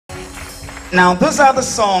Now, this other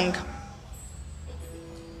song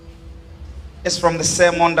is from the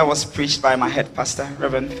sermon that was preached by my head pastor,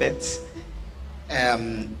 Reverend Fitz.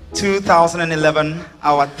 2011,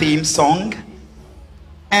 our theme song.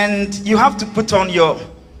 And you have to put on your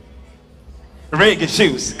reggae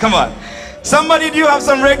shoes. Come on. Somebody, do you have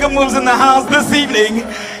some reggae moves in the house this evening?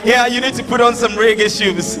 Yeah, you need to put on some reggae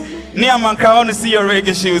shoes. Niamanka, I want to see your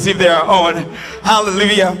reggae shoes if they are on.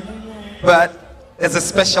 Hallelujah. But it's a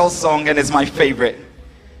special song and it's my favorite.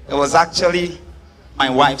 It was actually, my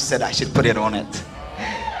wife said I should put it on it.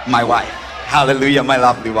 My wife. Hallelujah, my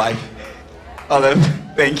lovely wife. Olive,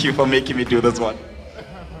 thank you for making me do this one.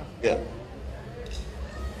 Yeah.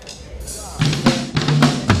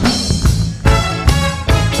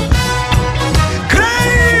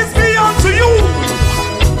 Grace be unto you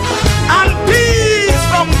and peace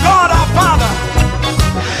from God our Father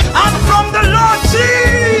and from the Lord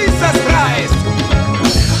Jesus Christ.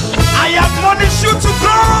 I admonish you to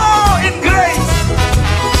grow in grace,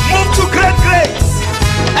 move to great grace,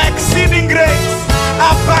 exceeding grace,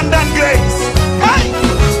 abundant grace. Hey,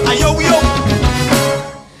 ayo yo,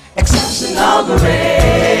 exceptional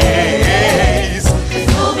grace,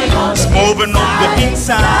 it's moving on the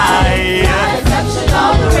inside.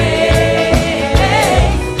 Exceptional grace,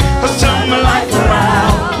 has turned my life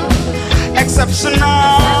around.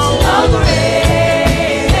 Exceptional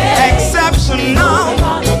grace, exceptional,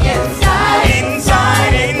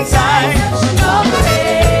 inside, inside.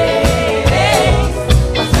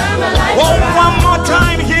 Oh, one more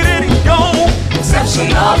time, here it go.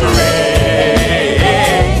 Exceptional grace,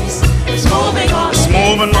 it's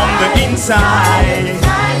moving on the inside.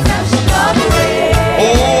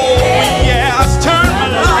 Oh yes, turn my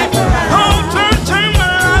life around. Turn my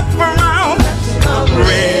life around.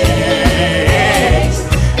 Grace,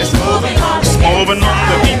 it's moving on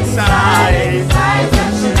the inside.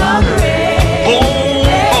 Oh,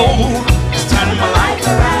 it's turning my life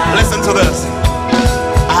around. Listen to this.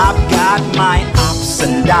 I've got my ups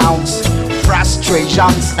and downs,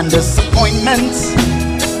 frustrations and disappointments,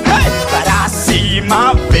 hey, but I see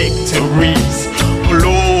my victories,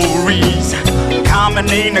 glories coming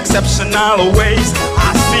in exceptional ways.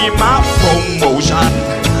 I see my promotion,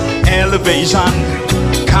 elevation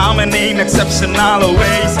coming in exceptional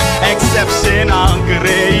ways. Exceptional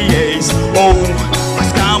grace, oh,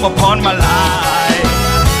 has come upon my life.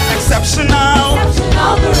 Exceptional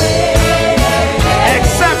grace,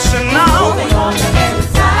 exceptional,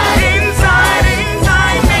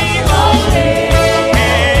 inside me, oh, hey,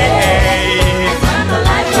 turn my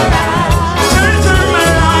life around, turn my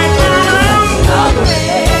life around,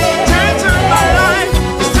 turn my life,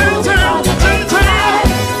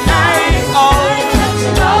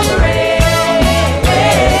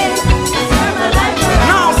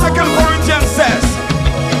 now 2 Corinthians says,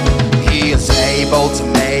 He is able to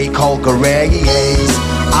make all grace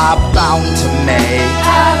abound to me.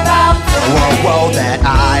 Whoa, that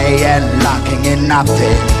I am lacking in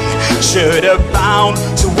nothing should abound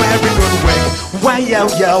to every good work. Well,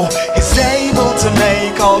 yo, He's able to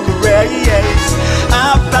make all grace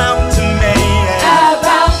abound to me.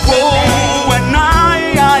 Whoa, when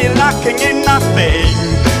I lacking in nothing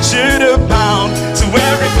should abound to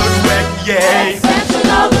every good work. Yeah.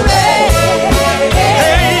 Exceptional grace.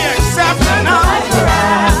 Hey, exceptional.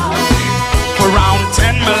 Around,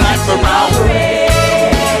 turn my life around.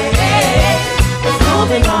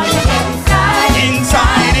 Moving on the inside.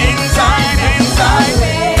 Inside.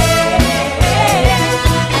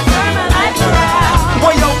 Turn my life around.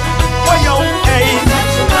 Whoa, yo, hey.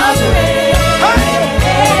 Hey.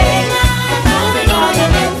 Moving on the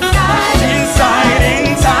inside.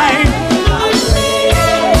 Inside.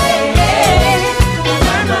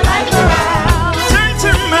 Turn my life around.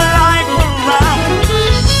 Turn my life around.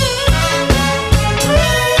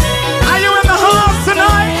 Are you in the house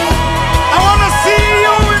tonight? I want to see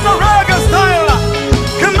you in the reggae style.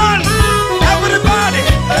 Come on, everybody.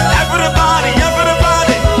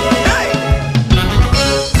 Hey.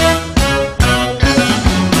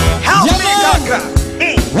 Help me, Gaga.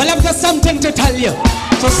 Well, I've got something to tell you.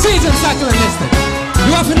 So sit and start to listen.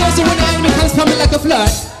 You have to know, so when the enemy comes coming like a flood,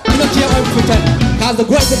 you don't care what you pretend. Cause the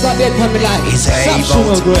grace of God did come in life. He's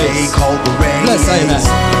able to make all grace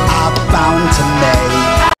abound to me.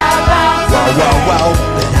 Whoa,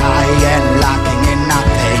 that I am lacking in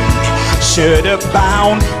nothing should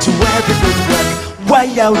abound to every good work. Well,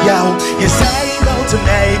 yo, He's able to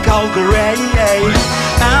make all grace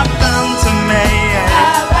abound to me.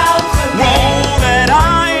 Whoa, that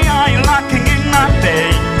I am lacking in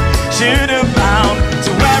nothing should abound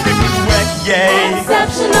to every good work. Yeah.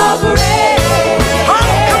 Exceptional grace.